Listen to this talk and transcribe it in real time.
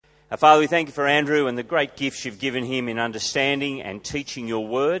Father, we thank you for Andrew and the great gifts you've given him in understanding and teaching your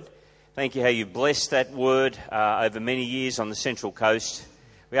word. Thank you how you've blessed that word over many years on the Central Coast.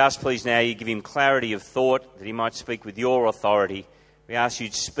 We ask, please, now you give him clarity of thought, that he might speak with your authority. We ask you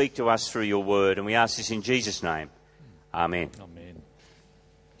to speak to us through your word, and we ask this in Jesus' name. Amen. Amen.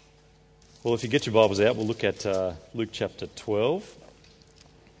 Well, if you get your Bibles out, we'll look at Luke chapter 12.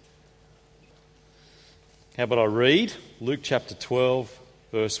 How about I read Luke chapter 12,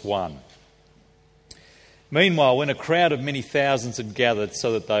 verse 1. Meanwhile, when a crowd of many thousands had gathered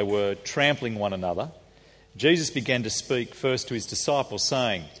so that they were trampling one another, Jesus began to speak first to his disciples,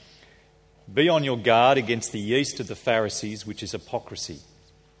 saying, "Be on your guard against the yeast of the Pharisees, which is hypocrisy.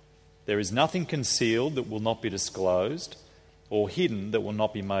 There is nothing concealed that will not be disclosed, or hidden that will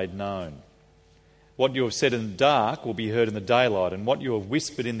not be made known. What you have said in the dark will be heard in the daylight, and what you have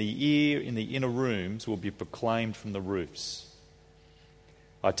whispered in the ear in the inner rooms will be proclaimed from the roofs.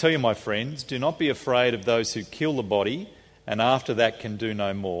 I tell you, my friends, do not be afraid of those who kill the body, and after that can do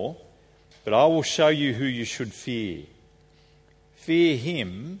no more. But I will show you who you should fear. Fear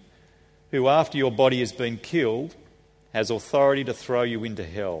him who, after your body has been killed, has authority to throw you into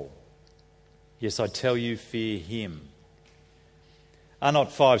hell. Yes, I tell you, fear him. Are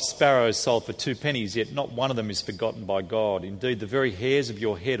not 5 sparrows sold for 2 pennies, yet not one of them is forgotten by God? Indeed, the very hairs of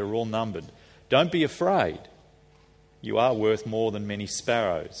your head are all numbered. Don't be afraid. You are worth more than many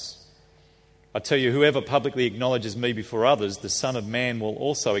sparrows. I tell you, whoever publicly acknowledges me before others, the Son of Man will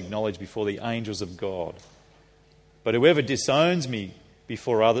also acknowledge before the angels of God. But whoever disowns me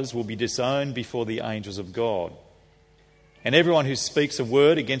before others will be disowned before the angels of God. And everyone who speaks a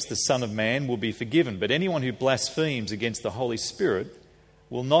word against the Son of Man will be forgiven, but anyone who blasphemes against the Holy Spirit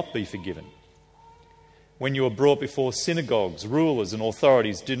will not be forgiven. When you are brought before synagogues, rulers and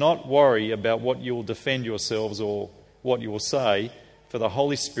authorities, do not worry about what you will defend yourselves or what you will say, for the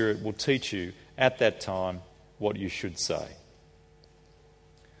Holy Spirit will teach you at that time what you should say."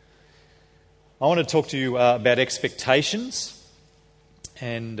 I want to talk to you about expectations,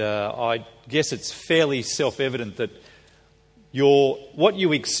 and I guess it's fairly self-evident that what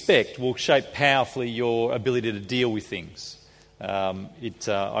you expect will shape powerfully your ability to deal with things. I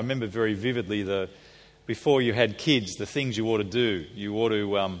remember very vividly before you had kids, the things you ought to do. You ought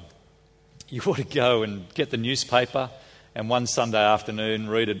to go and get the newspaper and one Sunday afternoon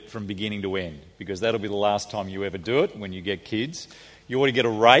read it from beginning to end, because that'll be the last time you ever do it when you get kids. You ought to get a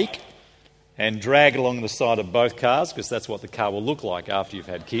rake and drag it along the side of both cars, because that's what the car will look like after you've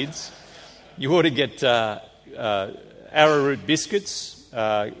had kids. You ought to get arrowroot biscuits,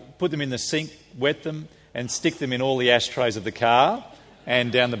 put them in the sink, wet them, and stick them in all the ashtrays of the car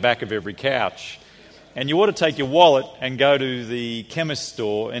and down the back of every couch. And you ought to take your wallet and go to the chemist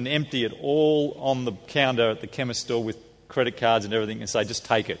store and empty it all on the counter at the chemist store with credit cards and everything, and say, just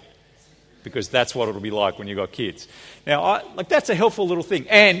take it, because that's what it'll be like when you've got kids. Now, that's a helpful little thing.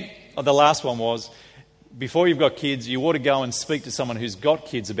 And the last one was, before you've got kids, you ought to go and speak to someone who's got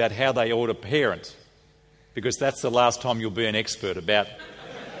kids about how they ought to parent, because that's the last time you'll be an expert about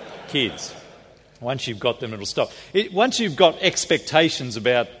kids. Once you've got them, it'll stop. Once you've got expectations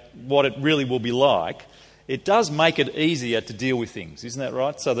about what it really will be like, it does make it easier to deal with things, isn't that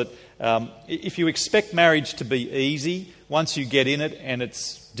right? So that if you expect marriage to be easy, once you get in it and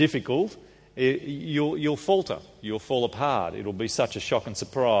it's difficult, you'll falter, you'll fall apart. It'll be such a shock and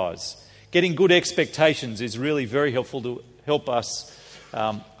surprise. Getting good expectations is really very helpful to help us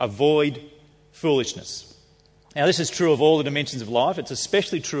avoid foolishness. Now, this is true of all the dimensions of life. It's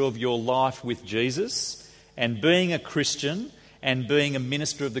especially true of your life with Jesus and being a Christian and being a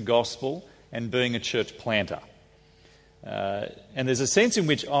minister of the gospel and being a church planter. And there's a sense in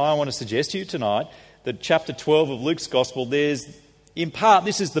which I want to suggest to you tonight that chapter 12 of Luke's gospel, in part,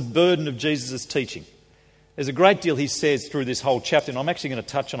 this is the burden of Jesus' teaching. There's a great deal he says through this whole chapter, and I'm actually going to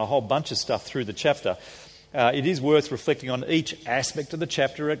touch on a whole bunch of stuff through the chapter. It is worth reflecting on each aspect of the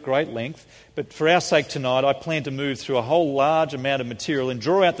chapter at great length, but for our sake tonight, I plan to move through a whole large amount of material and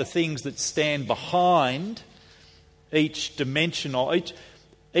draw out the things that stand behind each dimension or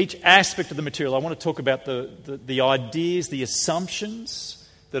each aspect of the material. I want to talk about the ideas, the assumptions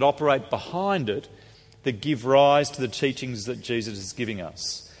that operate behind it that give rise to the teachings that Jesus is giving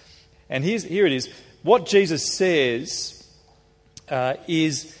us. And here it is. What Jesus says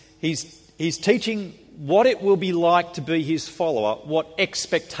is he's teaching what it will be like to be his follower, what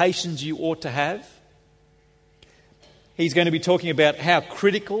expectations you ought to have. He's going to be talking about how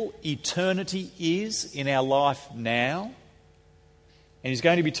critical eternity is in our life now. And he's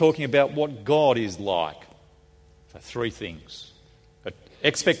going to be talking about what God is like. So 3 things: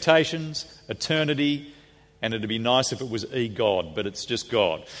 expectations, eternity, And it'd be nice if it was God, but it's just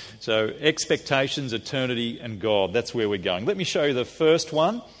God. So expectations, eternity, and God. That's where we're going. Let me show you the first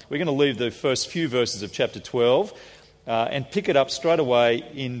one. We're going to leave the first few verses of chapter 12 and pick it up straight away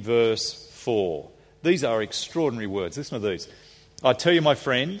in verse 4. These are extraordinary words. Listen to these. I tell you, my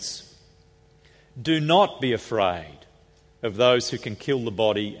friends, do not be afraid of those who can kill the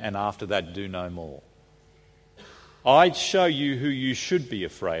body and after that do no more. I show you who you should be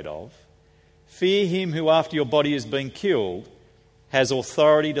afraid of. Fear him who after your body has been killed has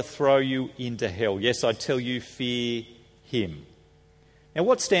authority to throw you into hell. Yes, I tell you, fear him. Now,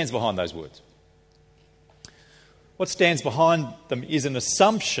 what stands behind those words? What stands behind them is an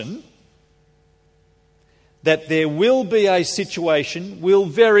assumption that there will be a situation, will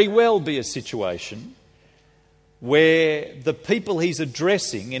very well be a situation, where the people he's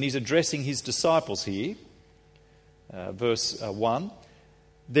addressing, and he's addressing his disciples here, verse 1,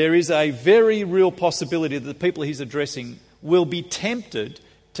 there is a very real possibility that the people he's addressing will be tempted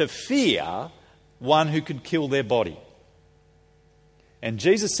to fear one who could kill their body. And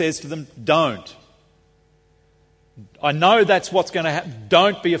Jesus says to them, don't. I know that's what's going to happen.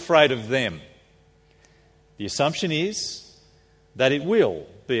 Don't be afraid of them. The assumption is that it will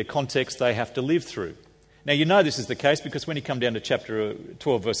be a context they have to live through. Now, you know this is the case because when you come down to chapter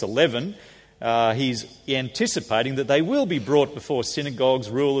 12, verse 11, he's anticipating that they will be brought before synagogues,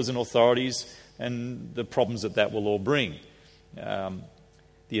 rulers and authorities, and the problems that will all bring.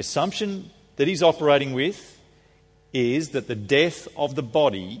 The assumption that he's operating with is that the death of the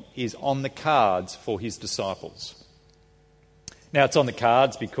body is on the cards for his disciples. Now, it's on the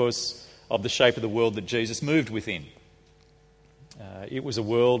cards because of the shape of the world that Jesus moved within. It was a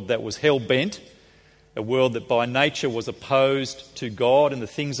world that was hell-bent, a world that by nature was opposed to God and the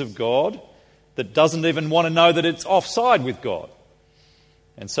things of God, that doesn't even want to know that it's offside with God.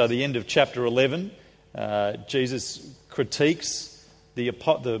 And so the end of chapter 11, Jesus critiques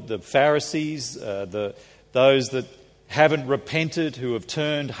the Pharisees, those that haven't repented, who have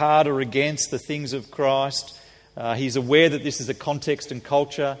turned harder against the things of Christ. He's aware that this is a context and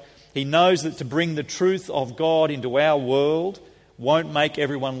culture. He knows that to bring the truth of God into our world won't make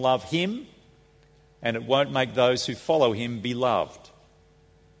everyone love him, and it won't make those who follow him be loved.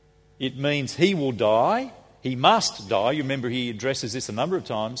 It means he will die. He must die. You remember he addresses this a number of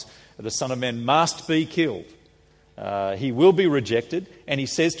times. The Son of Man must be killed. He will be rejected. And he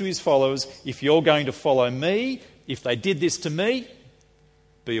says to his followers, if you're going to follow me, if they did this to me,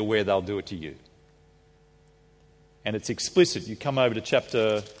 be aware they'll do it to you. And it's explicit. You come over to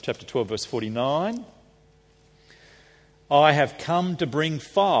chapter 12, verse 49. I have come to bring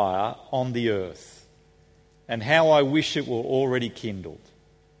fire on the earth, and how I wish it were already kindled.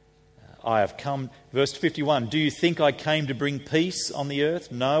 I have come, verse 51, do you think I came to bring peace on the earth?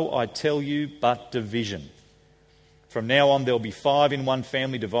 No, I tell you, but division. From now on there will be 5 in one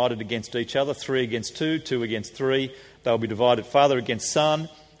family divided against each other, 3 against 2, 2 against 3. They will be divided father against son,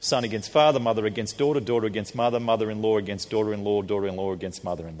 son against father, mother against daughter, daughter against mother, mother-in-law against daughter-in-law, daughter-in-law against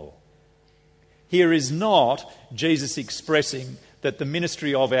mother-in-law. Here is not Jesus expressing that the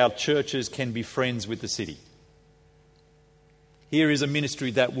ministry of our churches can be friends with the city. Here is a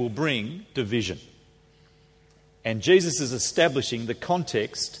ministry that will bring division. And Jesus is establishing the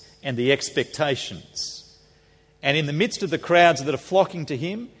context and the expectations. And in the midst of the crowds that are flocking to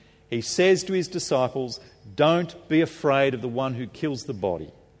him, he says to his disciples, don't be afraid of the one who kills the body.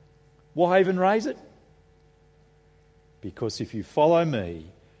 Why even raise it? Because if you follow me,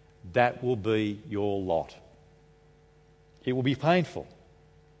 that will be your lot. It will be painful.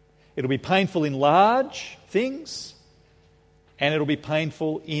 It'll be painful in large things, and it'll be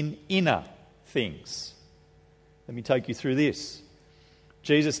painful in inner things. Let me take you through this.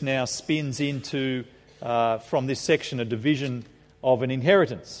 Jesus now spins into, from this section, a division of an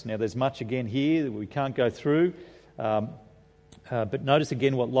inheritance. Now, there's much again here that we can't go through, but notice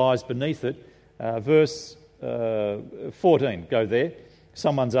again what lies beneath it. Verse 14, go there.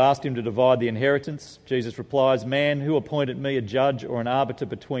 Someone's asked him to divide the inheritance. Jesus replies, man, who appointed me a judge or an arbiter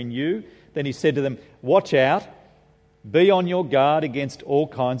between you? Then he said to them, watch out. Be on your guard against all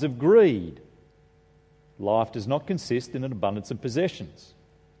kinds of greed. Life does not consist in an abundance of possessions.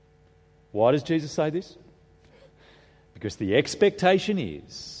 Why does Jesus say this? Because the expectation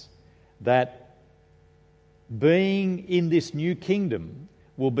is that being in this new kingdom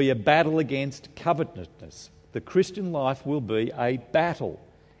will be a battle against covetousness. The Christian life will be a battle.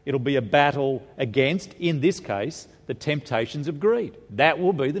 It'll be a battle against, in this case, the temptations of greed. That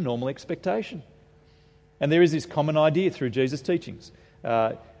will be the normal expectation. And there is this common idea through Jesus' teachings.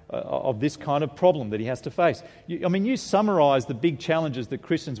 of this kind of problem that he has to face. You summarise the big challenges that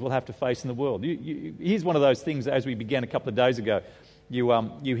Christians will have to face in the world. Here's one of those things, as we began a couple of days ago.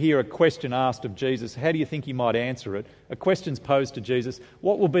 You hear a question asked of Jesus. How do you think he might answer it? A question's posed to Jesus.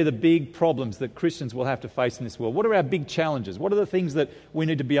 What will be the big problems that Christians will have to face in this world? What are our big challenges? What are the things that we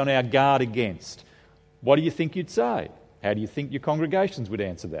need to be on our guard against? What do you think you'd say? How do you think your congregations would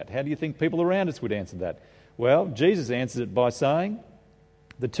answer that? How do you think people around us would answer that? Well, Jesus answers it by saying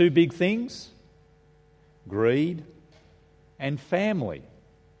the two big things: greed and family.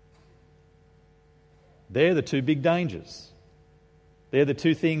 They're the two big dangers. They're the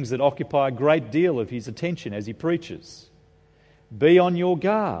two things that occupy a great deal of his attention as he preaches. Be on your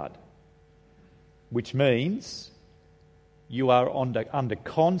guard, which means you are under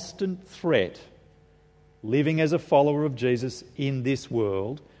constant threat living as a follower of Jesus in this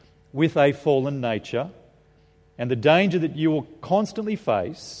world with a fallen nature, and the danger that you will constantly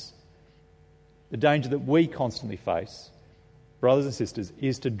face, the danger that we constantly face, brothers and sisters,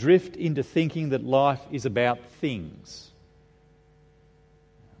 is to drift into thinking that life is about things.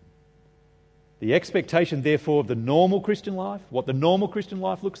 The expectation, therefore, of the normal Christian life, what the normal Christian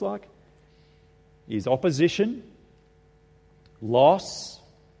life looks like, is opposition, loss,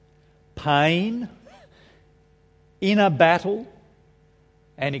 pain, inner battle,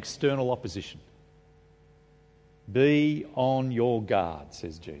 and external opposition. Be on your guard,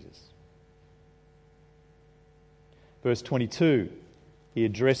 says Jesus. Verse 22, he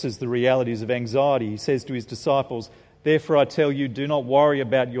addresses the realities of anxiety. He says to his disciples, "Therefore I tell you, do not worry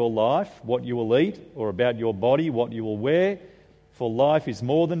about your life, what you will eat, or about your body, what you will wear, for life is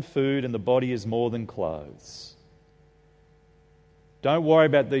more than food and the body is more than clothes." Don't worry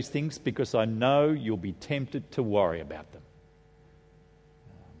about these things, because I know you'll be tempted to worry about them.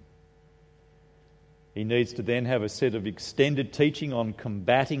 He needs to then have a set of extended teaching on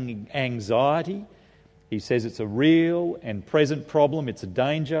combating anxiety. He says it's a real and present problem, it's a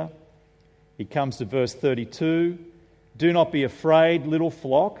danger. He comes to verse 32, "Do not be afraid, little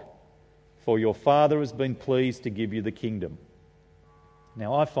flock, for your Father has been pleased to give you the kingdom."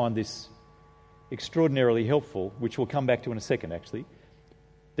 Now, I find this extraordinarily helpful, which we'll come back to in a second, actually.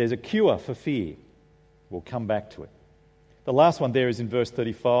 There's a cure for fear. We'll come back to it. The last one there is in verse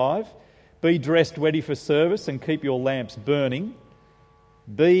 35. "Be dressed ready for service and keep your lamps burning.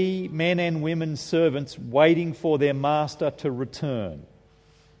 Be men and women servants waiting for their master to return."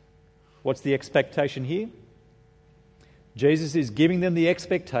 What's the expectation here? Jesus is giving them the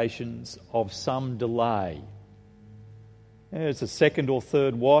expectations of some delay. It's a second or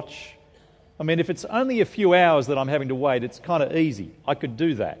third watch. I mean, if it's only a few hours that I'm having to wait, it's kind of easy. I could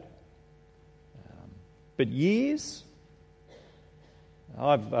do that. But years?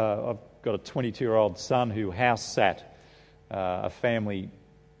 I've got a 22-year-old son who house sat a family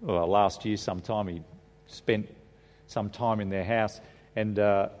last year sometime. He spent some time in their house, and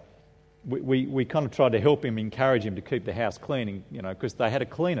we kind of tried to help him, encourage him to keep the house clean, because they had a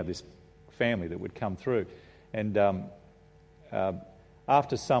cleaner, this family that would come through. And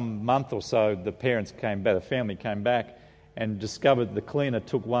after some month or so, the family came back and discovered the cleaner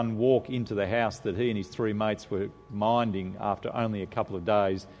took one walk into the house that he and his three mates were minding after only a couple of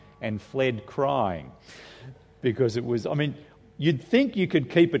days and fled crying. Because it was, you'd think you could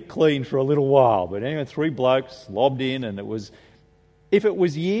keep it clean for a little while, but anyway, three blokes lobbed in, and if it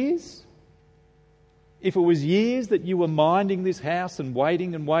was years that you were minding this house and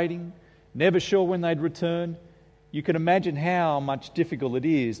waiting, never sure when they'd return, you can imagine how much difficult it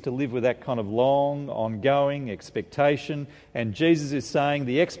is to live with that kind of long, ongoing expectation. And Jesus is saying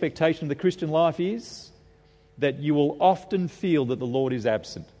the expectation of the Christian life is that you will often feel that the Lord is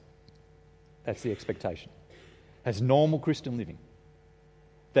absent. That's the expectation. That's normal Christian living.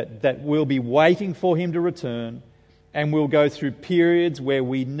 That we'll be waiting for him to return, and we'll go through periods where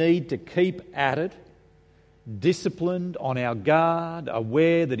we need to keep at it, disciplined, on our guard,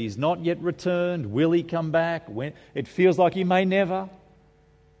 aware that he's not yet returned. Will he come back? When it feels like he may never.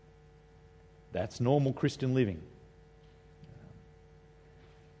 That's normal Christian living.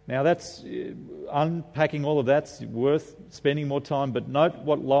 Now, that's unpacking all of that's worth spending more time, but note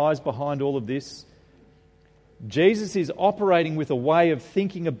what lies behind all of this. Jesus is operating with a way of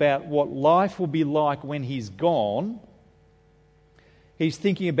thinking about what life will be like when he's gone. He's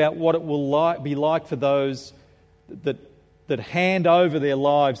thinking about what it will be like for those that hand over their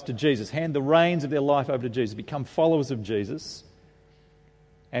lives to Jesus, hand the reins of their life over to Jesus, become followers of Jesus.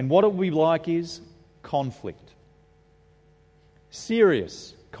 And what it will be like is conflict.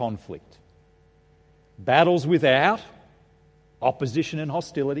 Serious conflict. Battles without, opposition and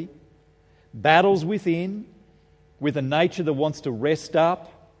hostility. Battles within, with a nature that wants to rest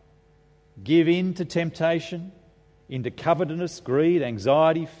up give in to temptation, into covetousness, greed,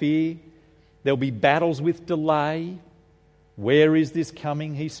 anxiety, fear. There'll be battles with delay. Where is this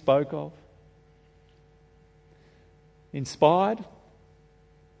coming he spoke of? Inspired?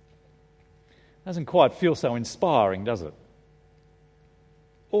 Doesn't quite feel so inspiring, does it?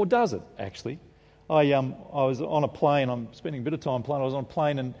 Or does it, actually? I was on a plane. I'm spending a bit of time playing. I was on a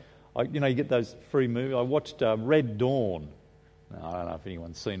plane and, you get those free movies. I watched Red Dawn. I don't know if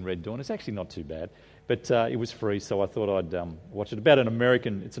anyone's seen Red Dawn. It's actually not too bad. But it was free, so I thought I'd watch it.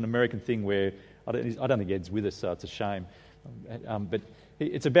 It's an American thing where, I don't think Ed's with us, so it's a shame. But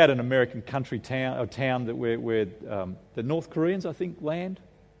it's about an American country town that where the North Koreans, I think, land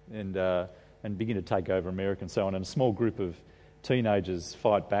and begin to take over America and so on. And a small group of teenagers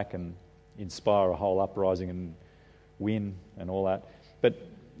fight back and inspire a whole uprising and win and all that. But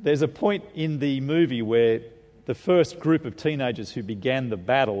there's a point in the movie where the first group of teenagers who began the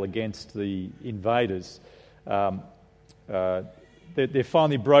battle against the invaders, they're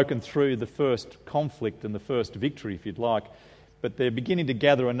finally broken through the first conflict and the first victory, if you'd like, but they're beginning to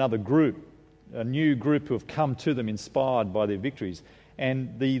gather another group, a new group who have come to them inspired by their victories.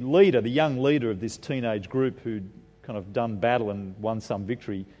 And the young leader of this teenage group who'd kind of done battle and won some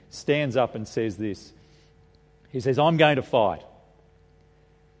victory, stands up and says this. He says, "I'm going to fight.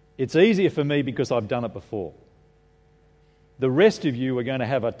 It's easier for me because I've done it before. The rest of you are going to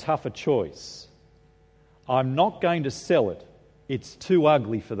have a tougher choice. I'm not going to sell it. It's too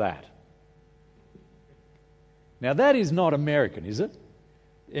ugly for that." Now that is not American, is it?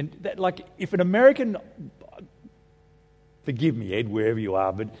 And that, if an American, forgive me, Ed, wherever you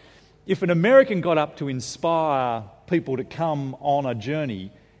are, but if an American got up to inspire people to come on a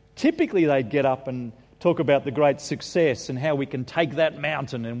journey, typically they'd get up and talk about the great success and how we can take that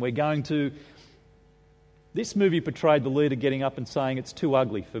mountain and we're going to... This movie portrayed the leader getting up and saying, "It's too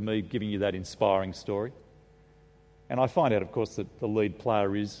ugly for me giving you that inspiring story." And I find out, of course, that the lead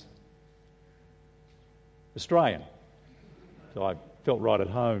player is Australian. So I felt right at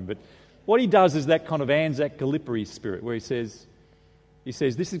home. But what he does is that kind of Anzac Gallipoli spirit where he says,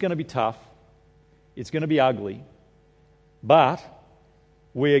 this is going to be tough, it's going to be ugly, but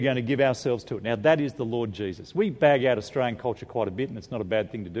we are going to give ourselves to it. Now that is the Lord Jesus. We bag out Australian culture quite a bit, and it's not a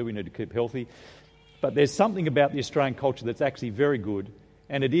bad thing to do. We need to keep healthy. But there's something about the Australian culture that's actually very good,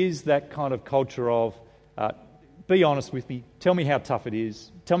 and it is that kind of culture of, be honest with me, tell me how tough it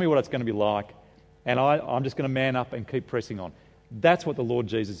is, tell me what it's going to be like, and I'm just going to man up and keep pressing on. That's what the Lord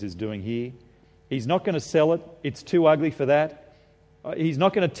Jesus is doing here. He's not going to sell it. It's too ugly for that. He's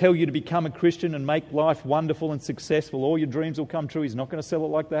not going to tell you to become a Christian and make life wonderful and successful. All your dreams will come true. He's not going to sell it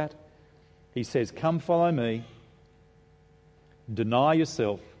like that. He says, "Come follow me. Deny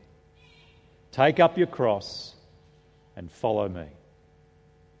yourself. Take up your cross and follow me."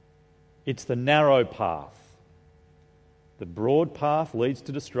 It's the narrow path. The broad path leads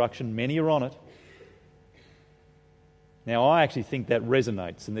to destruction. Many are on it. Now, I actually think that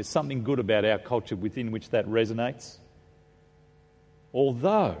resonates, and there's something good about our culture within which that resonates.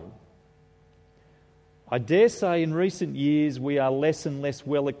 Although, I dare say in recent years we are less and less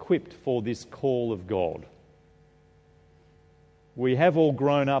well equipped for this call of God. We have all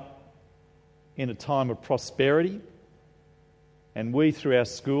grown up in a time of prosperity, and we, through our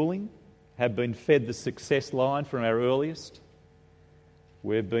schooling, have been fed the success line from our earliest.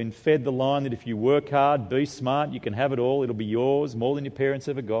 We've been fed the line that if you work hard, be smart, you can have it all, it'll be yours, more than your parents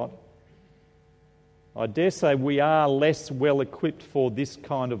ever got. I dare say we are less well equipped for this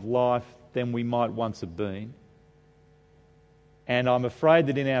kind of life than we might once have been. And I'm afraid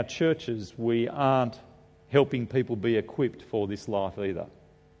that in our churches we aren't helping people be equipped for this life either.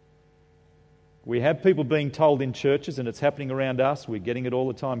 We have people being told in churches, and it's happening around us, we're getting it all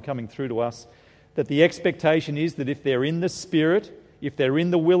the time coming through to us, that the expectation is that if they're in the Spirit, if they're in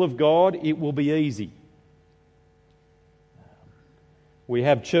the will of God, it will be easy. We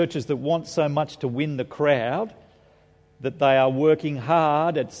have churches that want so much to win the crowd that they are working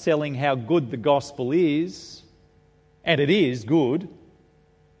hard at selling how good the gospel is, and it is good.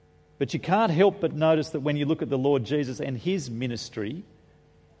 But you can't help but notice that when you look at the Lord Jesus and his ministry,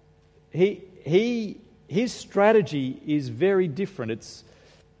 his strategy is very different.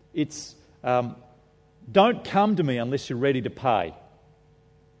 It's don't come to me unless you're ready to pay.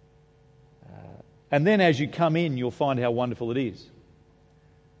 And then as you come in, you'll find how wonderful it is.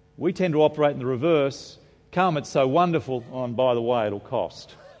 We tend to operate in the reverse. Come, it's so wonderful. Oh, and by the way, it'll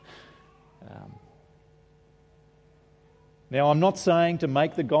cost. Now, I'm not saying to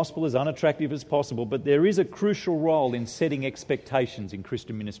make the gospel as unattractive as possible, but there is a crucial role in setting expectations in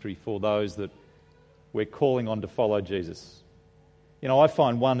Christian ministry for those that we're calling on to follow Jesus. I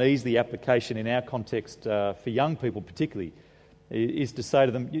find one easy application in our context for young people particularly is to say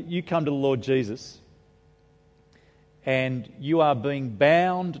to them, you come to the Lord Jesus and you are being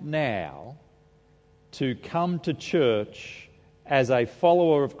bound now to come to church as a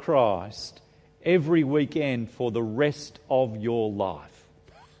follower of Christ every weekend for the rest of your life.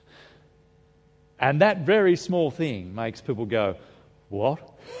 And that very small thing makes people go, what?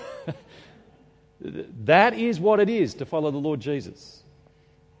 That is what it is to follow the Lord Jesus.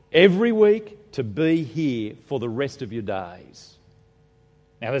 Every week to be here for the rest of your days.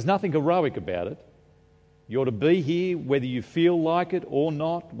 Now, there's nothing heroic about it. You're to be here whether you feel like it or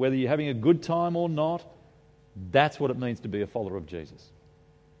not, whether you're having a good time or not. That's what it means to be a follower of Jesus.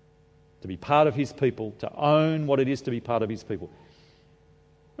 To be part of his people, to own what it is to be part of his people.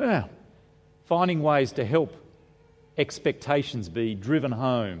 Well, finding ways to help expectations be driven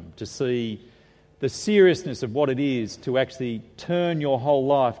home, to see the seriousness of what it is to actually turn your whole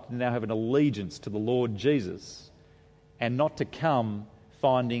life to now have an allegiance to the Lord Jesus and not to come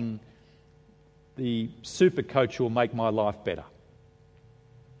finding the super coach who will make my life better.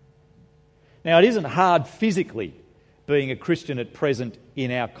 Now, it isn't hard physically being a Christian at present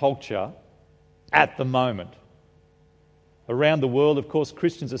in our culture at the moment. Around the world, of course,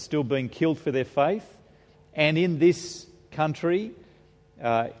 Christians are still being killed for their faith. And in this country,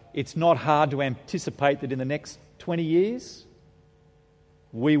 it's not hard to anticipate that in the next 20 years,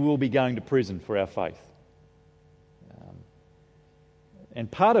 we will be going to prison for our faith. And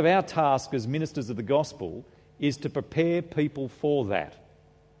part of our task as ministers of the gospel is to prepare people for that,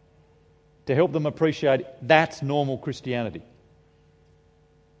 to help them appreciate that's normal Christianity.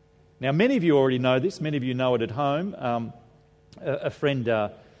 Now, many of you already know this. Many of you know it at home. A friend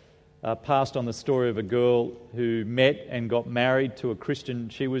passed on the story of a girl who met and got married to a Christian.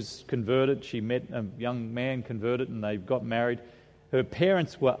 She was converted. She met a young man converted and they got married. Her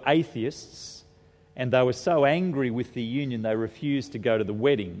parents were atheists and they were so angry with the union they refused to go to the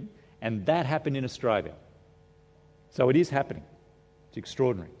wedding, and that happened in Australia. So it is happening. It's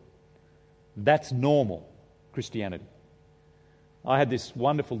extraordinary. That's normal Christianity. I had this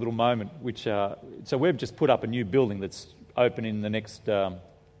wonderful little moment which... so we've just put up a new building that's open in the next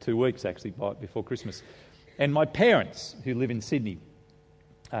 2 weeks, actually, before Christmas. And my parents, who live in Sydney,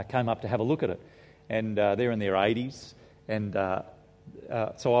 came up to have a look at it. And they're in their 80s. And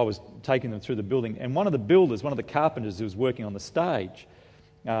so I was taking them through the building. And one of the builders, one of the carpenters who was working on the stage,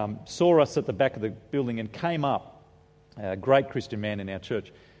 saw us at the back of the building and came up, a great Christian man in our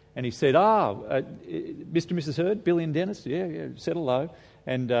church. And he said, Mr. and Mrs. Hurd, Billy and Dennis, yeah, said hello.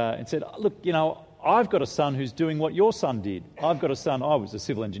 And said, look, I've got a son who's doing what your son did. I've got a son, I was a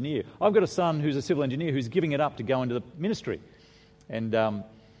civil engineer. I've got a son who's a civil engineer who's giving it up to go into the ministry. And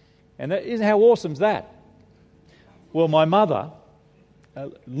that, isn't how awesome is that? Well, my mother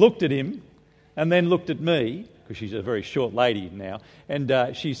looked at him and then looked at me, because she's a very short lady now,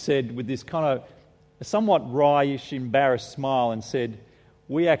 and she said with this kind of somewhat wry-ish, embarrassed smile and said,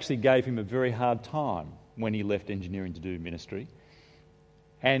 we actually gave him a very hard time when he left engineering to do ministry.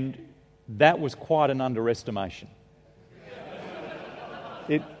 And that was quite an underestimation.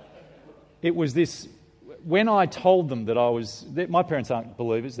 It was this... When I told them that my parents aren't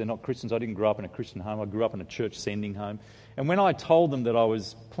believers, they're not Christians. I didn't grow up in a Christian home. I grew up in a church sending home. And when I told them that I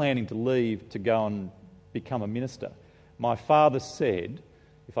was planning to leave to go and become a minister, my father said,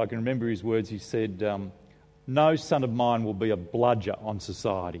 if I can remember his words, he said, no son of mine will be a bludger on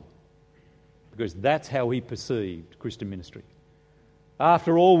society. Because that's how he perceived Christian ministry.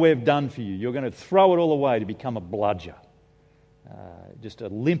 After all we've done for you, you're going to throw it all away to become a bludger. Just a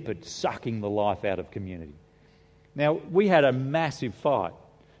limpet sucking the life out of community. Now, we had a massive fight.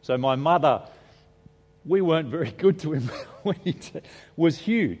 So my mother, we weren't very good to him when he was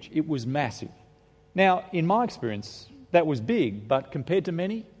huge. It was massive. Now, in my experience, that was big, but compared to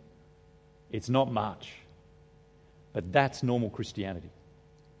many, it's not much. But that's normal Christianity.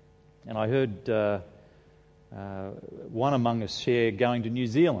 And I heard one among us share going to New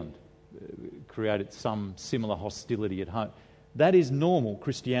Zealand created some similar hostility at home. That is normal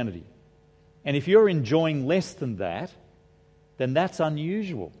Christianity. And if you're enjoying less than that, then that's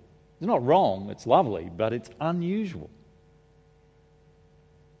unusual. It's not wrong, it's lovely, but it's unusual.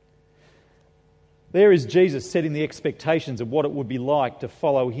 There is Jesus setting the expectations of what it would be like to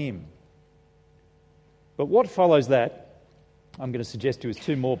follow him. But what follows that, I'm going to suggest to you, is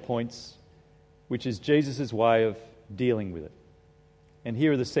 2 more points, which is Jesus' way of dealing with it. And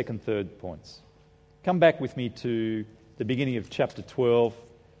here are the second, third points. Come back with me to the beginning of chapter 12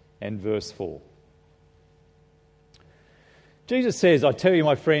 and verse 4. Jesus says, I tell you,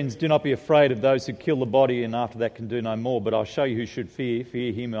 my friends, do not be afraid of those who kill the body and after that can do no more, but I'll show you who should fear.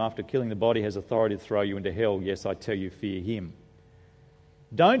 Fear him who after killing the body has authority to throw you into hell. Yes, I tell you, fear him.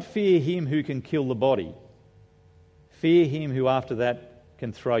 Don't fear him who can kill the body. Fear him who after that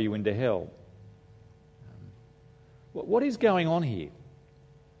can throw you into hell. What is going on here?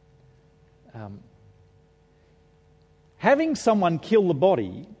 Having someone kill the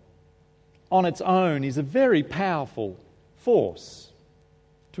body on its own is a very powerful force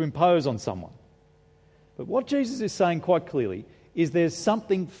to impose on someone. But what Jesus is saying quite clearly is there's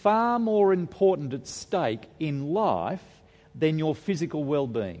something far more important at stake in life than your physical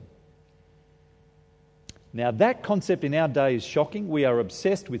well-being. Now, that concept in our day is shocking. We are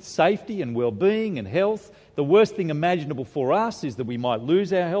obsessed with safety and well-being and health. The worst thing imaginable for us is that we might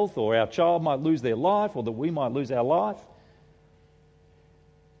lose our health, or our child might lose their life, or that we might lose our life.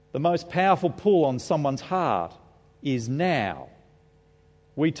 The most powerful pull on someone's heart is now.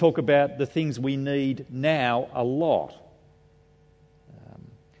 We talk about the things we need now a lot.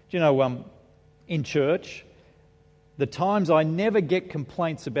 In church, the times I never get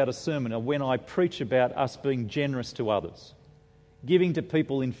complaints about a sermon are when I preach about us being generous to others, giving to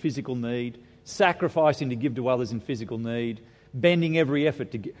people in physical need, sacrificing to give to others in physical need, bending every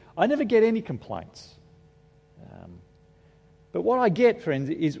effort to give. I never get any complaints. But what I get, friends,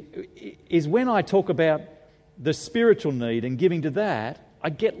 is when I talk about the spiritual need and giving to that, I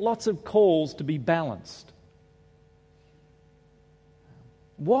get lots of calls to be balanced.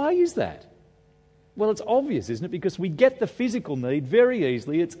 Why is that? Well, it's obvious, isn't it? Because we get the physical need very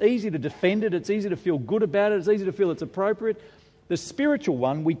easily. It's easy to defend it. It's easy to feel good about it. It's easy to feel it's appropriate. The spiritual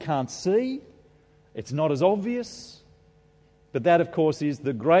one we can't see. It's not as obvious. But that, of course, is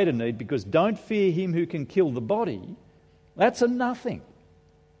the greater need, because don't fear him who can kill the body. That's a nothing.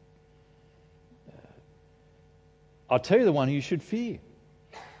 I'll tell you the one who you should fear.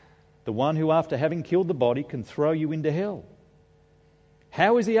 The one who, after having killed the body, can throw you into hell.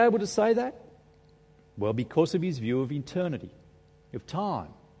 How is he able to say that? Well, because of his view of eternity, of time.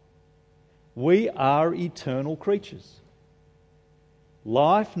 We are eternal creatures.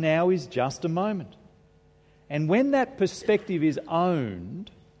 Life now is just a moment. And when that perspective is owned,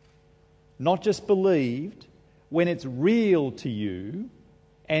 not just believed, when it's real to you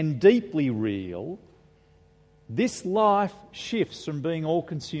and deeply real, this life shifts from being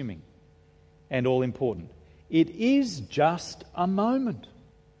all-consuming and all-important. It is just a moment.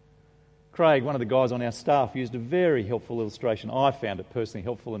 Craig, one of the guys on our staff, used a very helpful illustration. I found it personally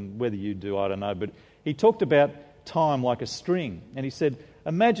helpful, and whether you do, I don't know. But he talked about time like a string. And he said,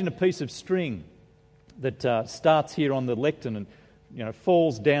 imagine a piece of string that starts here on the lectern and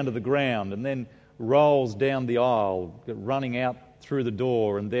falls down to the ground and then rolls down the aisle, running out through the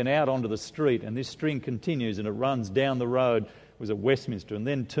door and then out onto the street. And this string continues and it runs down the road. It was at Westminster, and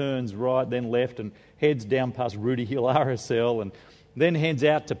then turns right, then left, and heads down past Rooty Hill RSL, and then heads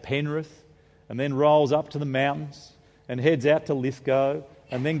out to Penrith, and then rolls up to the mountains, and heads out to Lithgow,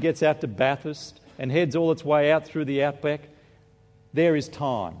 and then gets out to Bathurst, and heads all its way out through the outback. There is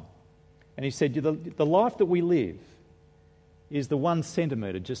time. And he said, the life that we live is the 1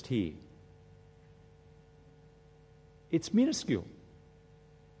 centimetre just here. It's minuscule.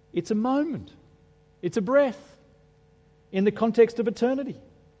 It's a moment. It's a breath in the context of eternity.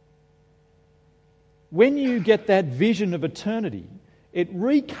 When you get that vision of eternity, it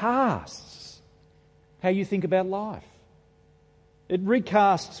recasts how you think about life. It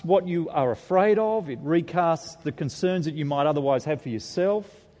recasts what you are afraid of. It recasts the concerns that you might otherwise have for yourself.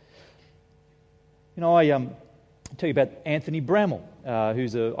 I tell you about Anthony Bramall,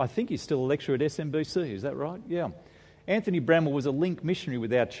 who's I think he's still a lecturer at SMBC. Is that right? Yeah. Anthony Bramall was a link missionary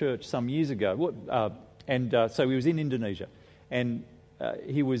with our church some years ago. So he was in Indonesia. And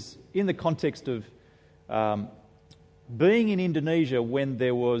he was in the context of being in Indonesia when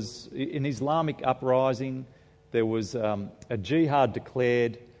there was an Islamic uprising, there was a jihad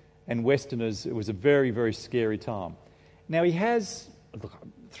declared, and Westerners, it was a very, very scary time. Now he has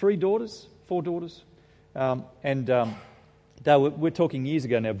 4 daughters, we're talking years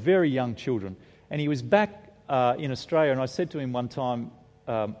ago now, very young children. And he was back in Australia, and I said to him one time,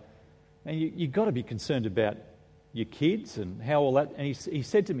 you've got to be concerned about your kids and how all that. And he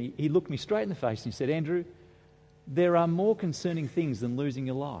said to me, he looked me straight in the face and he said, Andrew, there are more concerning things than losing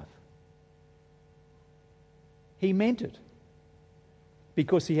your life. He meant it,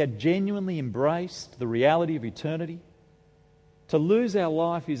 because he had genuinely embraced the reality of eternity. To lose our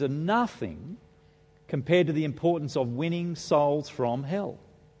life is a nothing compared to the importance of winning souls from hell.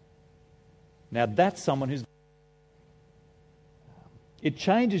 Now that's someone who's... It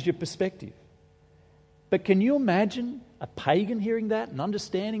changes your perspective. But can you imagine a pagan hearing that and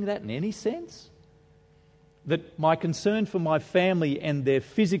understanding that in any sense? That my concern for my family and their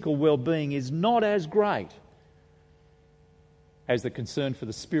physical well-being is not as great as the concern for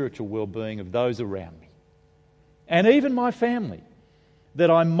the spiritual well-being of those around me. And even my family, that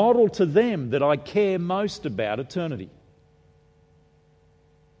I model to them that I care most about eternity.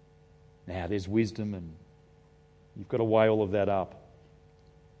 Now there's wisdom, and you've got to weigh all of that up.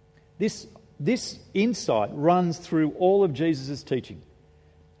 This insight runs through all of Jesus' teaching,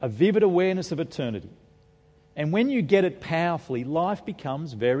 a vivid awareness of eternity. And when you get it powerfully, life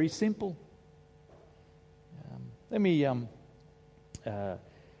becomes very simple. Let me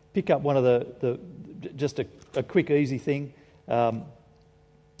pick up one of just a quick, easy thing. The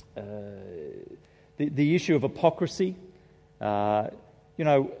issue of hypocrisy.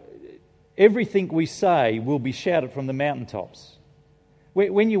 Everything we say will be shouted from the mountaintops.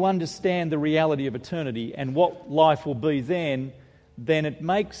 When you understand the reality of eternity and what life will be then it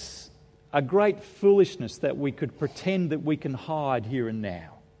makes a great foolishness that we could pretend that we can hide here and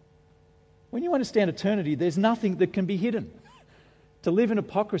now. When you understand eternity, there's nothing that can be hidden. To live in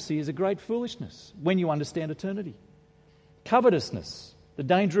hypocrisy is a great foolishness when you understand eternity. Covetousness, the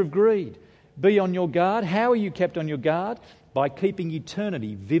danger of greed. Be on your guard. How are you kept on your guard? By keeping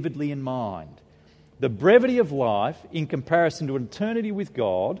eternity vividly in mind. The brevity of life in comparison to an eternity with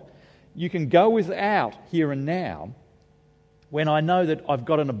God, you can go without here and now when I know that I've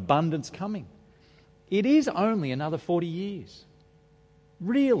got an abundance coming. It is only another 40 years.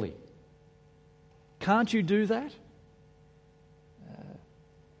 Really? Can't you do that?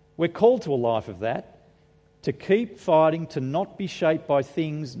 We're called to a life of that, to keep fighting, to not be shaped by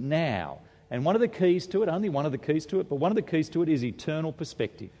things now. And one of the keys to it, only one of the keys to it, but one of the keys to it is eternal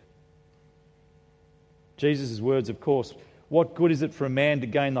perspective. Jesus' words, of course, what good is it for a man to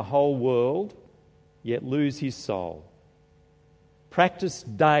gain the whole world, yet lose his soul? Practice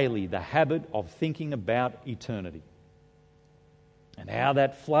daily the habit of thinking about eternity. And how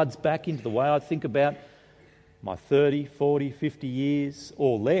that floods back into the way I think about my 30, 40, 50 years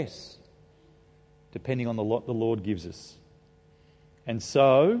or less, depending on what the Lord gives us. And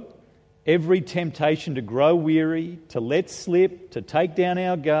so, every temptation to grow weary, to let slip, to take down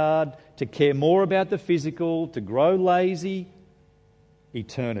our guard, to care more about the physical, to grow lazy,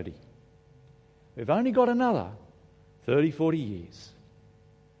 eternity. We've only got another 30, 40 years.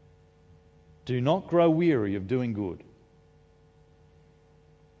 Do not grow weary of doing good.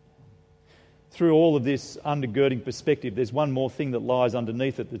 Through all of this undergirding perspective, there's one more thing that lies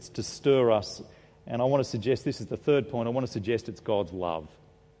underneath it that's to stir us. And I want to suggest, this is the third point, I want to suggest it's God's love.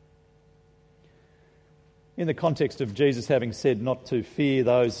 In the context of Jesus having said not to fear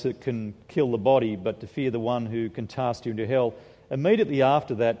those that can kill the body, but to fear the one who can cast you into hell, immediately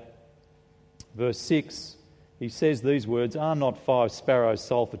after that, verse 6, he says these words, "Are not 5 sparrows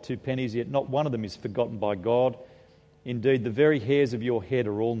sold for 2 pennies, yet not one of them is forgotten by God? Indeed, the very hairs of your head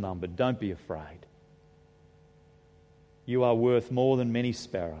are all numbered. Don't be afraid. You are worth more than many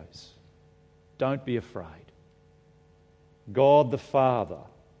sparrows. Don't be afraid. God the Father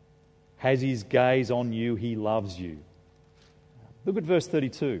has his gaze on you. He loves you." Look at verse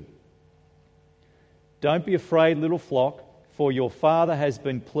 32. "Don't be afraid, little flock, for your Father has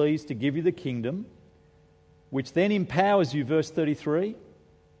been pleased to give you the kingdom," which then empowers you, verse 33,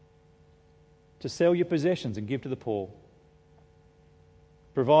 to sell your possessions and give to the poor.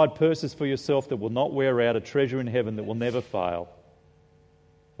 "Provide purses for yourself that will not wear out, a treasure in heaven that will never fail.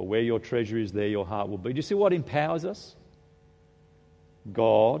 For where your treasure is, there your heart will be." Do you see what empowers us?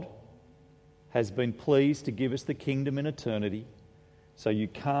 God has been pleased to give us the kingdom in eternity, so you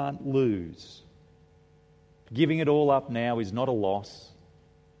can't lose. Giving it all up now is not a loss.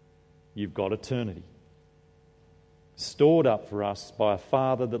 You've got eternity, stored up for us by a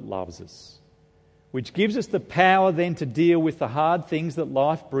Father that loves us, which gives us the power then to deal with the hard things that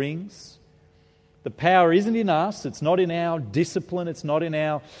life brings. The power isn't in us, it's not in our discipline, it's not in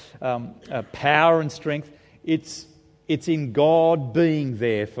our power and strength. It's in God being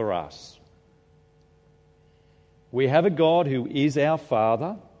there for us. We have a God who is our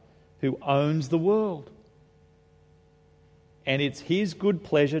Father, who owns the world. And it's his good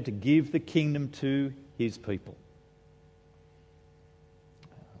pleasure to give the kingdom to his people.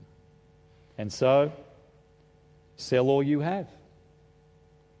 And so, sell all you have.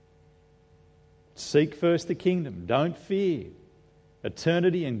 Seek first the kingdom. Don't fear.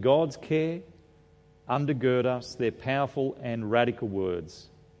 Eternity and God's care undergird us. They're powerful and radical words.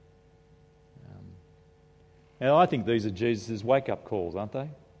 Now, I think these are Jesus' wake-up calls, aren't they?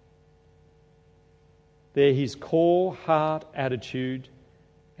 They're his core heart attitude,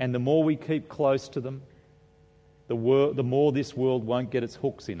 and the more we keep close to them, the more this world won't get its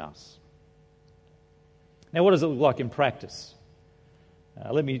hooks in us. Now, what does it look like in practice?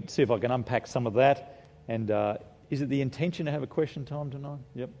 Let me see if I can unpack some of that. And is it the intention to have a question time tonight?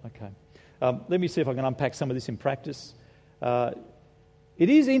 Yep, okay. Let me see if I can unpack some of this in practice. It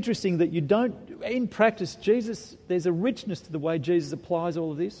is interesting that you don't, in practice, there's a richness to the way Jesus applies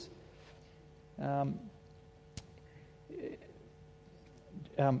all of this.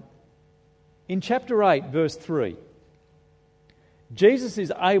 In chapter 8, verse 3, Jesus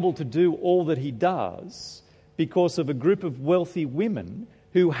is able to do all that he does because of a group of wealthy women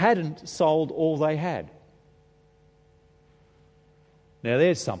who hadn't sold all they had. Now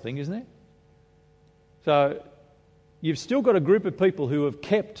there's something, isn't it? So you've still got a group of people who have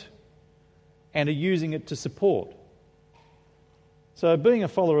kept and are using it to support. So being a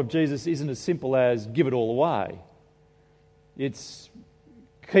follower of Jesus isn't as simple as give it all away. It's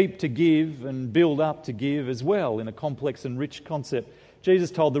keep to give and build up to give as well in a complex and rich concept.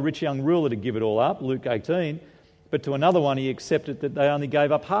 Jesus told the rich young ruler to give it all up, Luke 18, but to another one he accepted that they only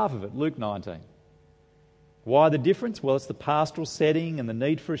gave up half of it, Luke 19. Why the difference? Well, it's the pastoral setting and the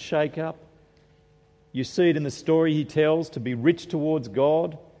need for a shake-up. You see it in the story he tells to be rich towards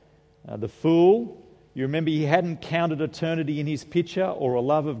God. The fool, you remember he hadn't counted eternity in his picture or a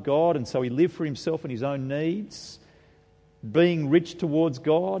love of God, and so he lived for himself and his own needs. Being rich towards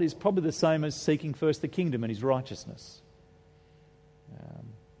God is probably the same as seeking first the kingdom and his righteousness.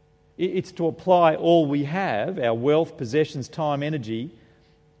 It's to apply all we have, our wealth, possessions, time, energy,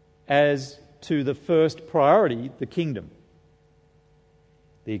 as to the first priority, the kingdom.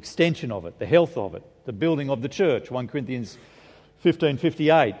 The extension of it, the health of it, the building of the church, 1 Corinthians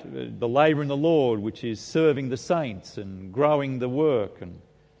 15:58, the labour in the Lord, which is serving the saints and growing the work.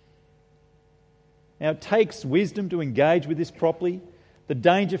 Now, it takes wisdom to engage with this properly. The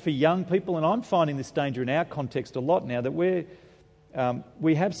danger for young people, and I'm finding this danger in our context a lot now, that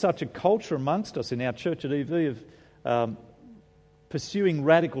we have such a culture amongst us in our church at EV of pursuing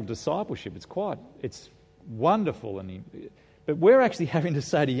radical discipleship. It's wonderful, but we're actually having to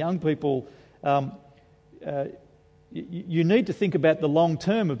say to young people, you need to think about the long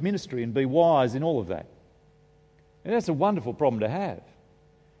term of ministry and be wise in all of that. And that's a wonderful problem to have.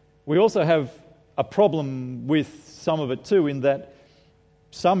 We also have a problem with some of it too, in that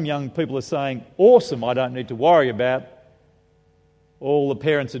some young people are saying, awesome, I don't need to worry about all the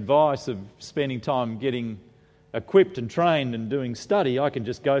parents' advice of spending time getting equipped and trained and doing study. I can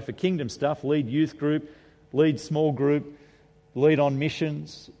just go for kingdom stuff, lead youth group, lead small group, lead on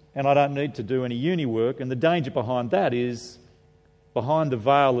missions, and I don't need to do any uni work. And the danger behind that is, behind the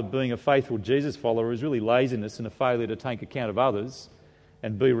veil of being a faithful Jesus follower is really laziness and a failure to take account of others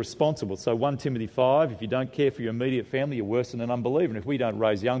and be responsible. So 1 Timothy 5, if you don't care for your immediate family, you're worse than an unbeliever. And if we don't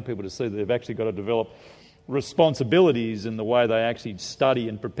raise young people to see that they've actually got to develop responsibilities in the way they actually study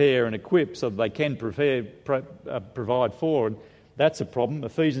and prepare and equip so that they can provide for, and that's a problem.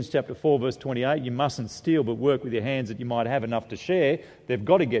 Ephesians chapter 4 verse 28, you mustn't steal but work with your hands that you might have enough to share. They've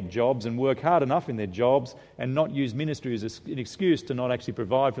got to get jobs and work hard enough in their jobs and not use ministry as an excuse to not actually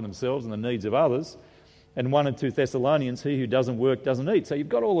provide for themselves and the needs of others. And 1 and 2 Thessalonians, he who doesn't work doesn't eat. So you've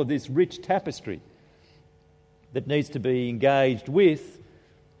got all of this rich tapestry that needs to be engaged with.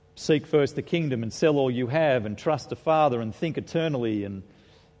 Seek first the kingdom and sell all you have and trust the Father and think eternally. And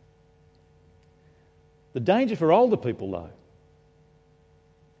the danger for older people, though,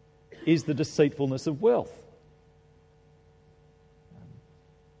 is the deceitfulness of wealth.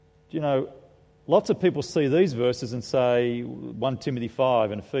 Do you know, lots of people see these verses and say 1 Timothy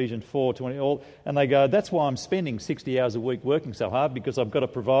 5 and Ephesians 4:20, and they go, that's why I'm spending 60 hours a week working so hard, because I've got to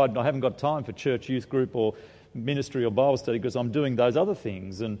provide, and I haven't got time for church, youth group or ministry or Bible study because I'm doing those other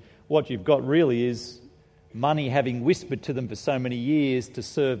things. And what you've got really is money having whispered to them for so many years to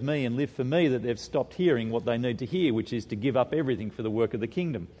serve me and live for me that they've stopped hearing what they need to hear, which is to give up everything for the work of the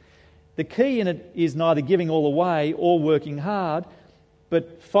kingdom. The key in it is neither giving all away or working hard,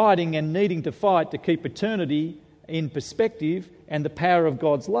 but fighting and needing to fight to keep eternity in perspective and the power of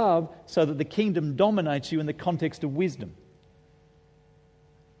God's love so that the kingdom dominates you in the context of wisdom.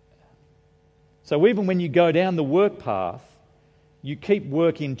 So even when you go down the work path, you keep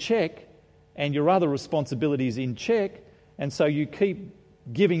work in check and your other responsibilities in check, and so you keep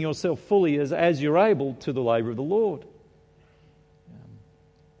giving yourself fully as you're able to the labour of the Lord.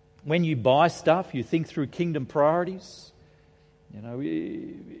 When you buy stuff, you think through kingdom priorities. You know,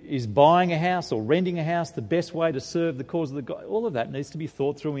 is buying a house or renting a house the best way to serve the cause of the God? All of that needs to be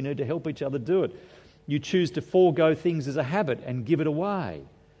thought through. We need to help each other do it. You choose to forego things as a habit and give it away.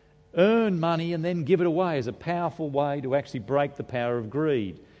 Earn money and then give it away is a powerful way to actually break the power of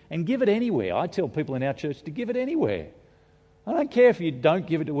greed and give it anywhere. I tell people in our church to give it anywhere. I don't care if you don't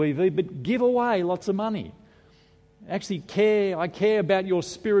give it to EV, but give away lots of money. Actually I care about your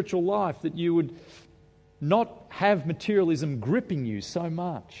spiritual life, that you would not have materialism gripping you so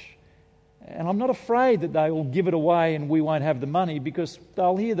much. And I'm not afraid that they will give it away and we won't have the money, because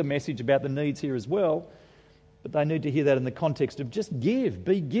they'll hear the message about the needs here as well. But they need to hear that in the context of just give,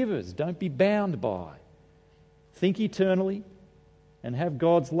 be givers, don't be bound by. Think eternally and have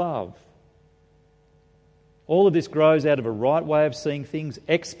God's love. All of this grows out of a right way of seeing things,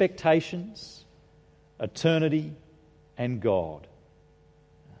 expectations, eternity, and God.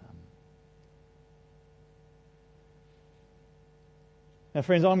 Now,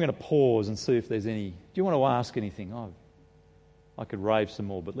 friends, I'm going to pause and see if there's any... Do you want to ask anything? I could rave some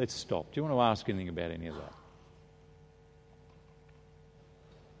more, but let's stop. Do you want to ask anything about any of that?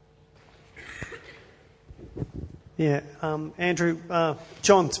 Yeah, Andrew,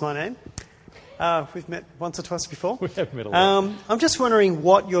 John's my name. We've met once or twice before. We have met a lot. I'm just wondering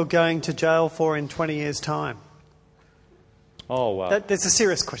what you're going to jail for in 20 years' time. Oh, wow. That's a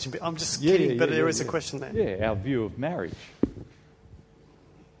serious question. I'm just kidding, but there is a question there. Yeah, our view of marriage.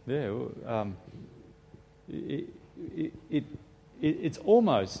 Yeah, it's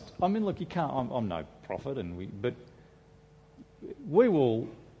almost... I mean, look, you can't... I'm no prophet, but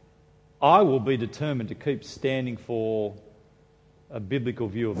I will be determined to keep standing for a biblical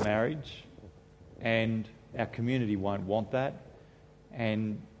view of marriage, and our community won't want that.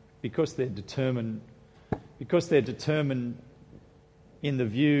 And because they're determined in the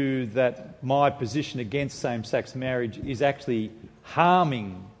view that my position against same-sex marriage is actually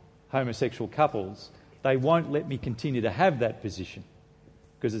harming homosexual couples, they won't let me continue to have that position,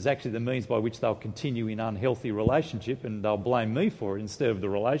 because it's actually the means by which they'll continue in unhealthy relationship, and they'll blame me for it instead of the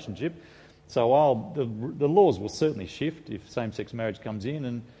relationship. So the laws will certainly shift if same-sex marriage comes in,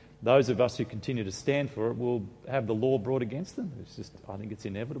 and those of us who continue to stand for it will have the law brought against them. I think it's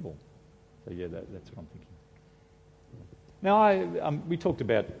inevitable. So yeah, that's what I'm thinking. Now, we talked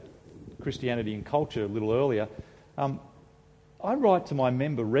about Christianity and culture a little earlier. I write to my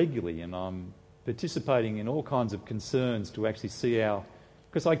member regularly, and I'm participating in all kinds of concerns to actually see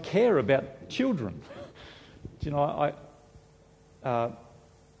because I care about children.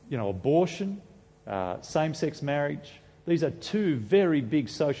 Abortion, same-sex marriage. These are two very big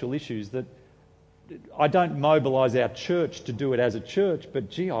social issues that I don't mobilise our church to do it as a church,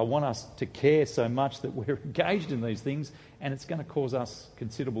 but I want us to care so much that we're engaged in these things, and it's going to cause us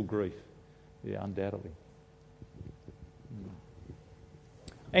considerable grief. Yeah, undoubtedly.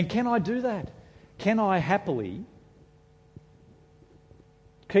 And can I do that? Can I happily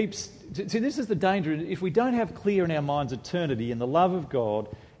keep... See, this is the danger. If we don't have clear in our minds eternity and the love of God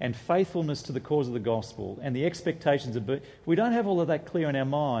and faithfulness to the cause of the gospel and the expectations of... If we don't have all of that clear in our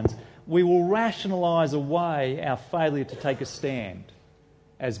minds, we will rationalise away our failure to take a stand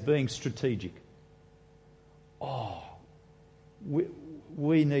as being strategic.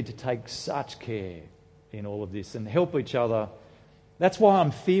 We need to take such care in all of this and help each other. That's why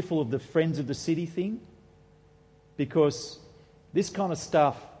I'm fearful of the Friends of the City thing, because this kind of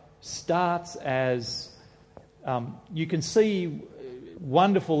stuff starts as... you can see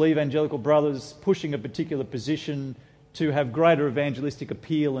wonderful evangelical brothers pushing a particular position to have greater evangelistic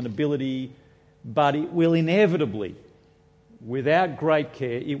appeal and ability, but it will inevitably, without great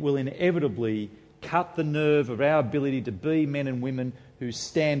care, it will inevitably cut the nerve of our ability to be men and women who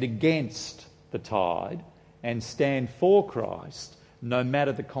stand against the tide and stand for Christ, no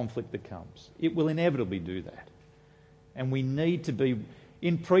matter the conflict that comes. It will inevitably do that. And we need to be...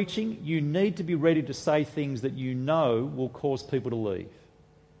 In preaching, you need to be ready to say things that you know will cause people to leave.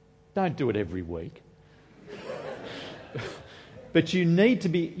 Don't do it every week. But you need to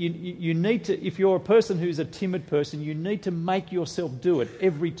be... You need to... If you're a person who's a timid person, you need to make yourself do it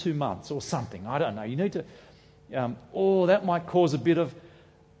every 2 months or something. I don't know. You need to... that might cause a bit of...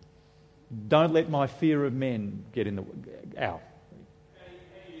 Don't let my fear of men get in the... Out.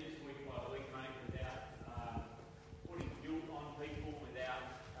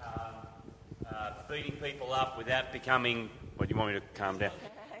 Beating people up without becoming... What, do you want me to calm down?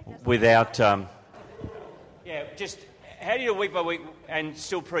 Without... just how do you week by week and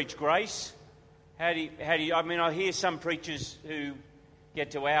still preach grace? How do you... I mean, I hear some preachers who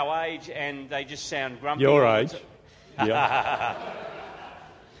get to our age and they just sound grumpy. Your age? Yeah.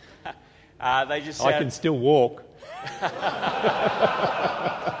 They just sound... I can still walk.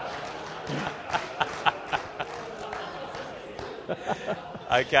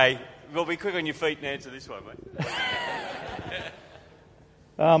 Okay. Well, be quick on your feet and answer this one, mate.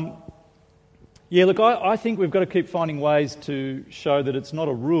 Yeah, look, I think we've got to keep finding ways to show that it's not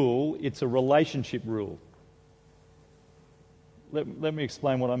a rule, it's a relationship rule. Let me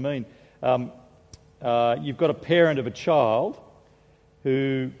explain what I mean. You've got a parent of a child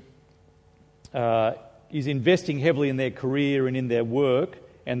who is investing heavily in their career and in their work,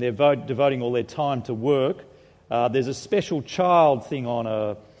 and they're devoting all their time to work. There's a special child thing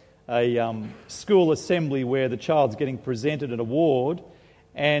on a school assembly where the child's getting presented an award,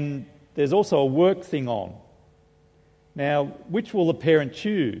 and there's also a work thing on. Now, which will the parent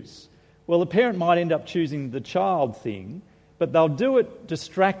choose? Well, the parent might end up choosing the child thing, but they'll do it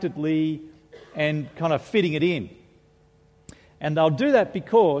distractedly and kind of fitting it in. And they'll do that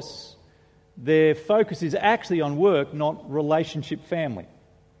because their focus is actually on work, not relationship family.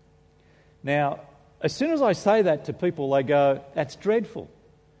 Now, as soon as I say that to people, they go, that's dreadful.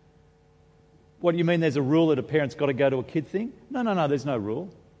 What do you mean there's a rule that a parent's got to go to a kid thing? No, there's no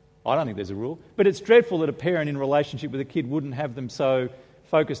rule. I don't think there's a rule. But it's dreadful that a parent in relationship with a kid wouldn't have them so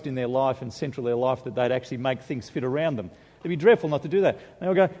focused in their life and central their life that they'd actually make things fit around them. It'd be dreadful not to do that. And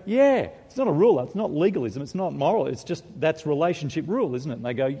they'll go, yeah, it's not a rule, it's not legalism, it's not moral, it's just that's relationship rule, isn't it? And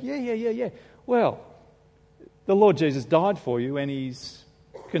they go, yeah. Well, the Lord Jesus died for you, and He's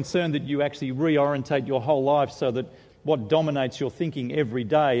concerned that you actually reorientate your whole life so that what dominates your thinking every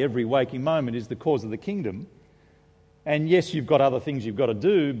day, every waking moment, is the cause of the kingdom. And yes, you've got other things you've got to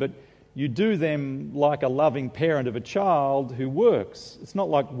do, but you do them like a loving parent of a child who works. It's not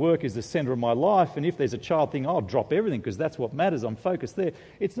like work is the centre of my life, and if there's a child thing, I'll drop everything because that's what matters, I'm focused there.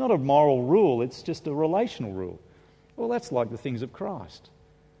 It's not a moral rule, it's just a relational rule. Well, that's like the things of Christ.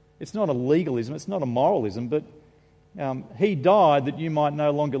 It's not a legalism, it's not a moralism, but He died that you might no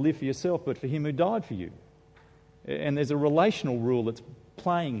longer live for yourself, but for Him who died for you. And there's a relational rule that's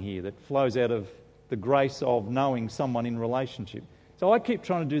playing here that flows out of the grace of knowing someone in relationship. So I keep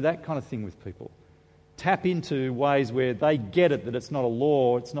trying to do that kind of thing with people. Tap into ways where they get it, that it's not a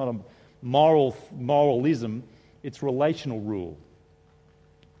law, it's not a moralism, it's relational rule.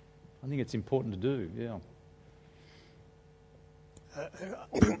 I think it's important to do, yeah.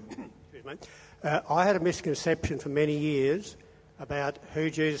 Excuse me. I had a misconception for many years about who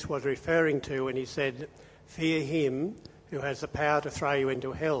Jesus was referring to when He said, fear Him who has the power to throw you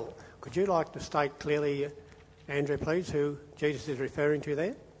into hell. Could you like to state clearly, Andrew, please, who Jesus is referring to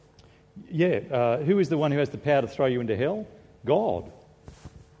there? Yeah, who is the one who has the power to throw you into hell? God.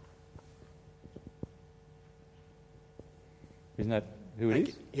 Isn't that who it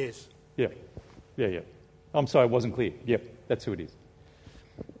is? Yes. Yeah. I'm sorry, it wasn't clear. Yep, that's who it is.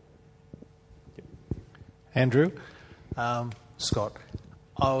 Yep. Andrew, Scott,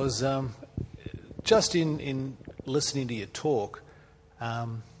 I was just in listening to your talk,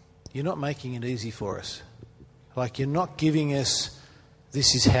 you're not making it easy for us. Like, you're not giving us,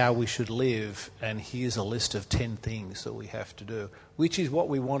 this is how we should live, and here's a list of 10 things that we have to do, which is what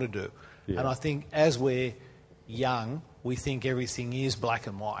we want to do. Yeah. And I think as we're young, we think everything is black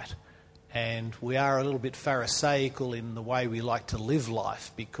and white. And we are a little bit pharisaical in the way we like to live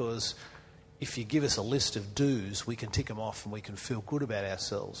life, because if you give us a list of do's, we can tick them off and we can feel good about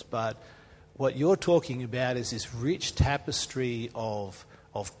ourselves. But what you're talking about is this rich tapestry of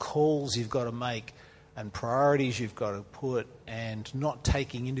calls you've got to make and priorities you've got to put, and not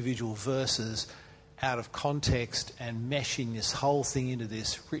taking individual verses out of context and meshing this whole thing into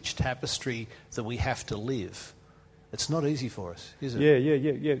this rich tapestry that we have to live. It's not easy for us, is it?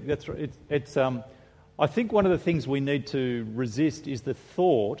 Yeah, that's right. It's I think one of the things we need to resist is the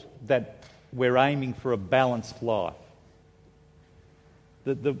thought that we're aiming for a balanced life.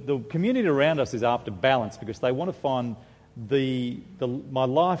 The community around us is after balance because they want to find my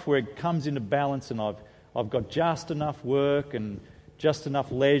life where it comes into balance, and I've got just enough work and just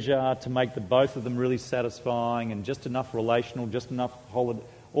enough leisure to make both of them really satisfying, and just enough relational, just enough holiday.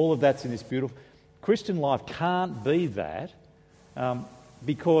 All of that's in this beautiful. Christian life can't be that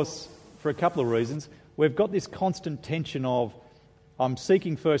because, for a couple of reasons, we've got this constant tension of I'm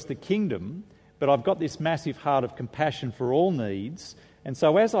seeking first the kingdom, but I've got this massive heart of compassion for all needs. And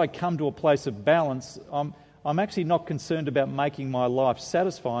so as I come to a place of balance, I'm actually not concerned about making my life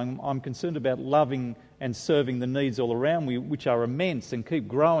satisfying. I'm concerned about loving and serving the needs all around me, which are immense and keep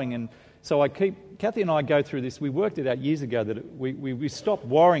growing. And so Kathy and I go through this. We worked it out years ago that we stopped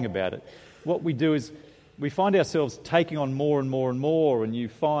worrying about it. What we do is we find ourselves taking on more and more and more, and you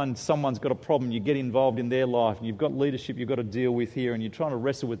find someone's got a problem, you get involved in their life, and you've got leadership you've got to deal with here, and you're trying to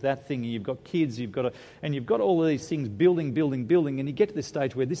wrestle with that thing, and you've got kids, you've got all of these things building, and you get to this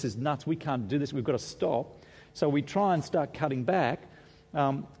stage where this is nuts, we can't do this, we've got to stop. So we try and start cutting back,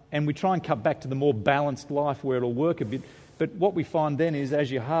 and we try and cut back to the more balanced life where it'll work a bit. But what we find then is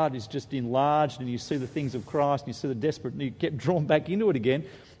as your heart is just enlarged and you see the things of Christ and you see the desperate and you get drawn back into it again.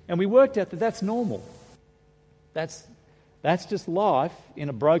 And we worked out that that's normal. That's just life in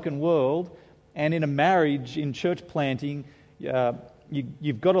a broken world, and in a marriage, in church planting,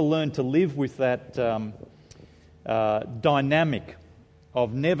 you've got to learn to live with that dynamic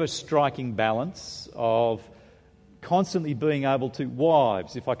of never striking balance, of constantly being able to,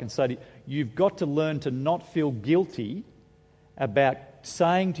 wives, if I can say to you, you've got to learn to not feel guilty about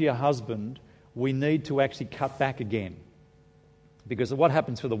saying to your husband, we need to actually cut back again. Because what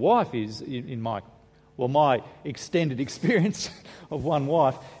happens for the wife is, in my extended experience of one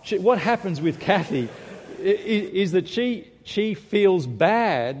wife, what happens with Kathy is that she feels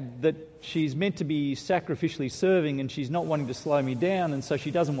bad that she's meant to be sacrificially serving and she's not wanting to slow me down, and so she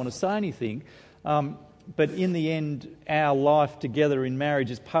doesn't want to say anything. But in the end, our life together in marriage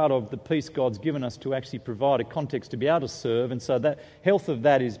is part of the peace God's given us to actually provide a context to be able to serve, and so that health of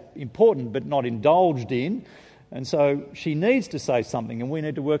that is important but not indulged in. And so she needs to say something, and we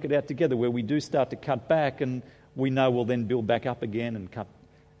need to work it out together where we do start to cut back, and we know we'll then build back up again and cut.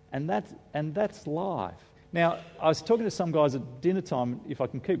 And that's life. Now, I was talking to some guys at dinner time, if I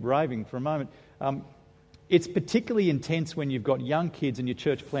can keep raving for a moment. It's particularly intense when you've got young kids in your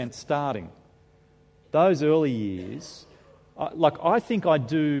church plant starting. Those early years, I think I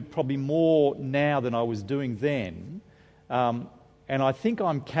do probably more now than I was doing then. And I think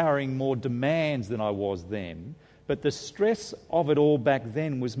I'm carrying more demands than I was then. But the stress of it all back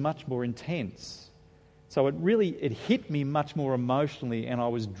then was much more intense. So it hit me much more emotionally, and I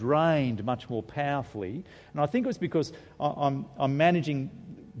was drained much more powerfully. And I think it was because I'm managing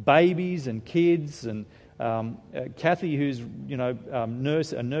babies and kids, and Kathy, who's a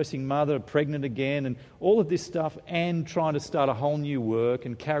nursing mother, pregnant again, and all of this stuff, and trying to start a whole new work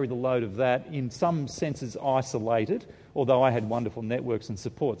and carry the load of that, in some senses isolated, although I had wonderful networks and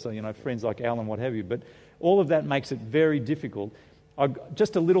support, so friends like Alan, what have you. But all of that makes it very difficult.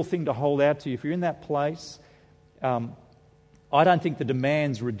 Just a little thing to hold out to you. If you're in that place, I don't think the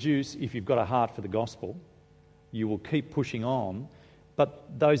demands reduce if you've got a heart for the gospel. You will keep pushing on.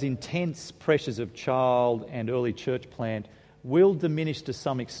 But those intense pressures of child and early church plant will diminish to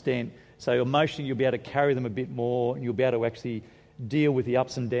some extent. So emotionally you'll be able to carry them a bit more, and you'll be able to actually deal with the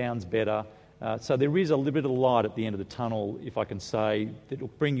ups and downs better. So there is a little bit of light at the end of the tunnel, if I can say, that will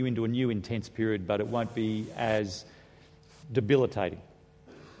bring you into a new intense period, but it won't be as debilitating.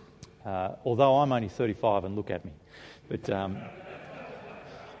 Although I'm only 35 and look at me. But yeah.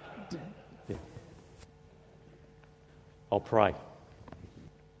 I'll pray.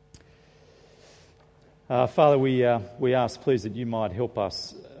 Father, we ask, please, that you might help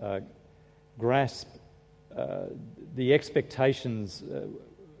us grasp the expectations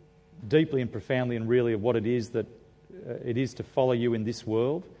deeply and profoundly and really of what it is that it is to follow you in this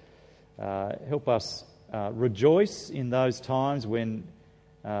world. Help us rejoice in those times when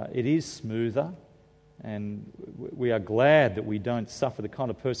it is smoother, and we are glad that we don't suffer the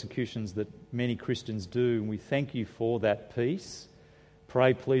kind of persecutions that many Christians do, and we thank you for that peace.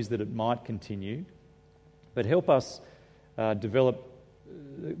 Pray, please, that it might continue. But help us develop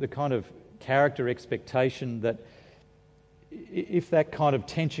the kind of character expectation that if that kind of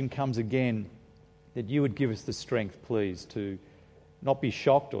tension comes again, that you would give us the strength, please, to not be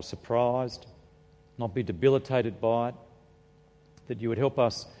shocked or surprised, not be debilitated by it, that you would help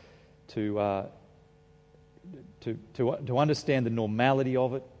us to understand the normality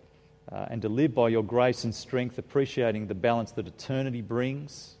of it, and to live by your grace and strength, appreciating the balance that eternity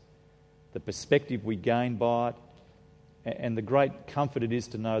brings, the perspective we gain by it, and the great comfort it is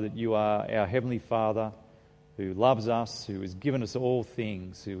to know that you are our Heavenly Father who loves us, who has given us all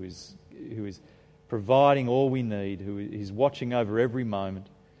things, who is providing all we need, who is watching over every moment,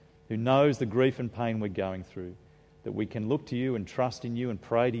 who knows the grief and pain we're going through, that we can look to you and trust in you and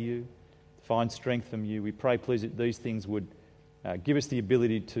pray to you, find strength from you. We pray, please, that these things would give us the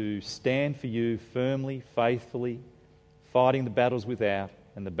ability to stand for you firmly, faithfully, fighting the battles without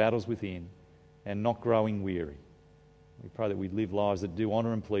and the battles within, and not growing weary. We pray that we live lives that do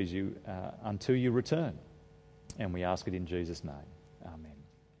honour and please you until you return. And we ask it in Jesus' name.